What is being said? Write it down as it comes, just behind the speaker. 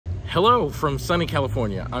Hello from sunny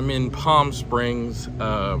California. I'm in Palm Springs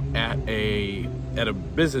at a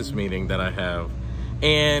business meeting that I have.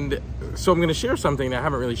 And so I'm going to share something that I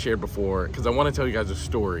haven't really shared before because I want to tell you guys a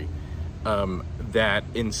story that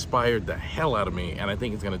inspired the hell out of me, and I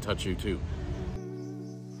think it's going to touch you too.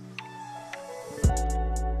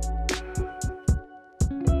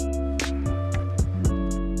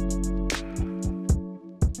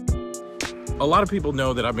 A lot of people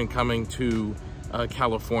know that I've been coming to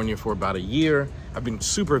California for about a year. I've been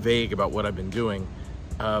super vague about what I've been doing,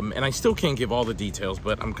 and I still can't give all the details,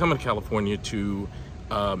 but I'm coming to California to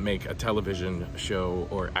make a television show,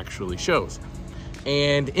 or actually shows.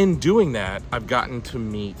 And in doing that, I've gotten to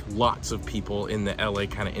meet lots of people in the LA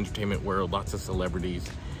kind of entertainment world, lots of celebrities,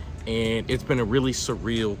 and it's been a really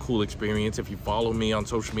surreal, cool experience. If you follow me on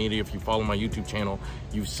social media, if you follow my YouTube channel,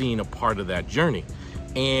 you've seen a part of that journey.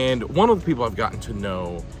 And one of the people I've gotten to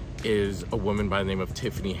know is a woman by the name of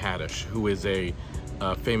Tiffany Haddish, who is a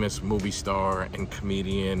famous movie star and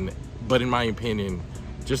comedian, but in my opinion,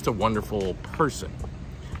 just a wonderful person.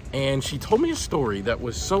 And she told me a story that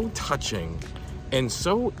was so touching and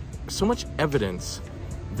so much evidence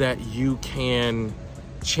that you can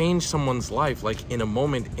change someone's life, like in a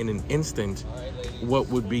moment, in an instant, what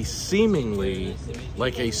would be seemingly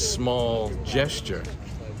like a small gesture.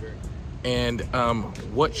 And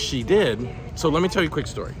what she did, so let me tell you a quick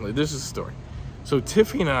story. This is a story. So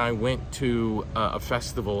Tiffany and I went to a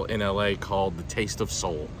festival in LA called the Taste of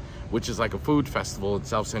Soul, which is like a food festival in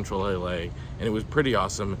South Central LA, and it was pretty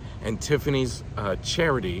awesome. And Tiffany's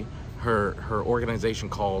charity, her organization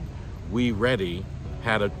called We Ready,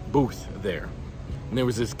 had a booth there. And there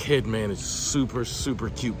was this kid, man, a super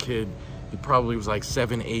cute kid. He probably was like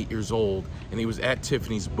 7, 8 years old, and he was at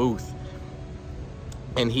Tiffany's booth.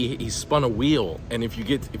 And he spun a wheel, and if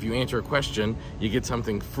you answer a question, you get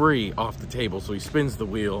something free off the table. So he spins the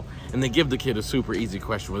wheel, and they give the kid a super easy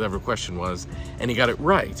question, whatever question was, and he got it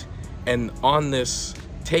right. And on this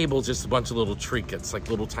table, just a bunch of little trinkets, like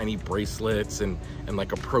little tiny bracelets and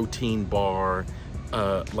like a protein bar,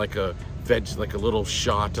 like a little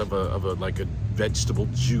shot of a vegetable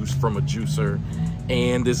juice from a juicer.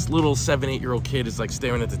 And this little 7, 8-year-old kid is like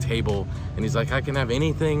staring at the table, and he's like, "I can have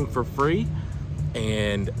anything for free?"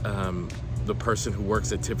 And the person who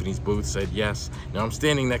works at Tiffany's booth said yes. Now I'm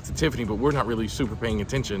standing next to Tiffany, but we're not really super paying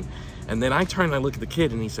attention. And then I turn and I look at the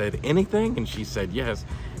kid, and he said, "Anything?" And she said yes.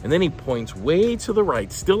 And then he points way to the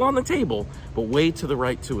right, still on the table, but way to the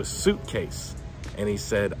right, to a suitcase. And he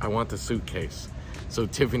said, "I want the suitcase." So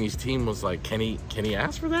Tiffany's team was like, can he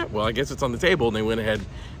ask for that? Well, I guess it's on the table. And they went ahead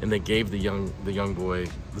and they gave the young boy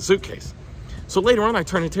the suitcase. So later on, I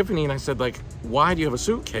turned to Tiffany and I said, like, "Why do you have a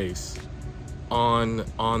suitcase on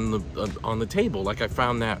the table? Like, I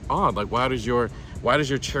found that odd. Like, why does your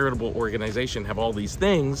charitable organization have all these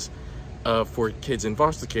things for kids in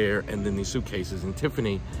foster care, and then these suitcases?" And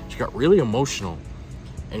Tiffany, she got really emotional,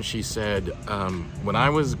 and she said, "When I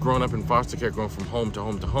was growing up in foster care, going from home to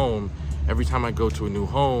home to home, every time I go to a new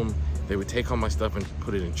home, they would take all my stuff and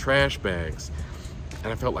put it in trash bags,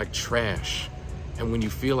 and I felt like trash. And when you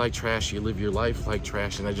feel like trash, you live your life like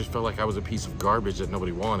trash, and I just felt like I was a piece of garbage that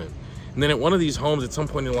nobody wanted." And then at one of these homes, at some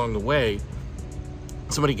point along the way,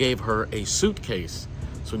 somebody gave her a suitcase.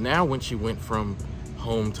 So now when she went from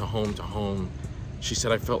home to home to home, she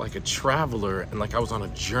said, "I felt like a traveler and like I was on a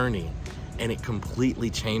journey, and it completely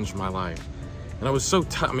changed my life." And I was so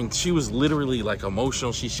I mean, she was literally like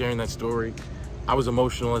emotional. She's sharing that story. I was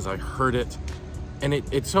emotional as I heard it. And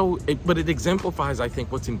but it exemplifies, I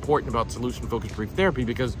think, what's important about solution-focused brief therapy,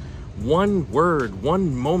 because one word,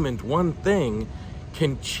 one moment, one thing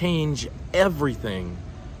can change everything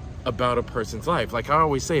about a person's life. Like I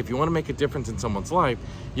always say, if you want to make a difference in someone's life,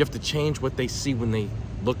 you have to change what they see when they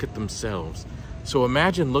look at themselves. So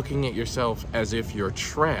imagine looking at yourself as if you're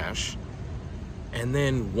trash, and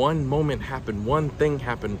then one moment happened, one thing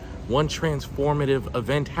happened, one transformative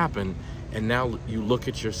event happened, and now you look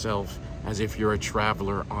at yourself as if you're a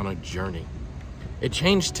traveler on a journey. It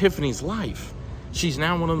changed Tiffany's life. She's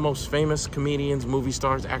now one of the most famous comedians, movie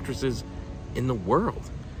stars, actresses in the world.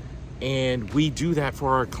 And we do that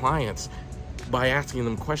for our clients by asking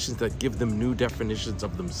them questions that give them new definitions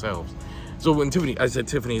of themselves. So when I said,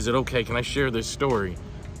 "Tiffany, is it okay? Can I share this story?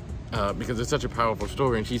 Because it's such a powerful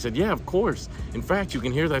story." And she said, "Yeah, of course. In fact, you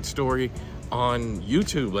can hear that story on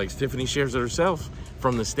YouTube. Like, Tiffany shares it herself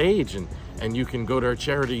from the stage, and you can go to our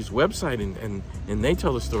charity's website and they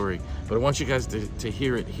tell the story. But I want you guys to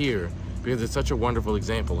hear it here, because it's such a wonderful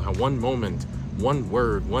example of how one moment, one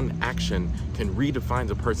word, one action can redefine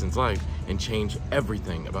a person's life and change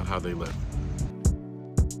everything about how they live."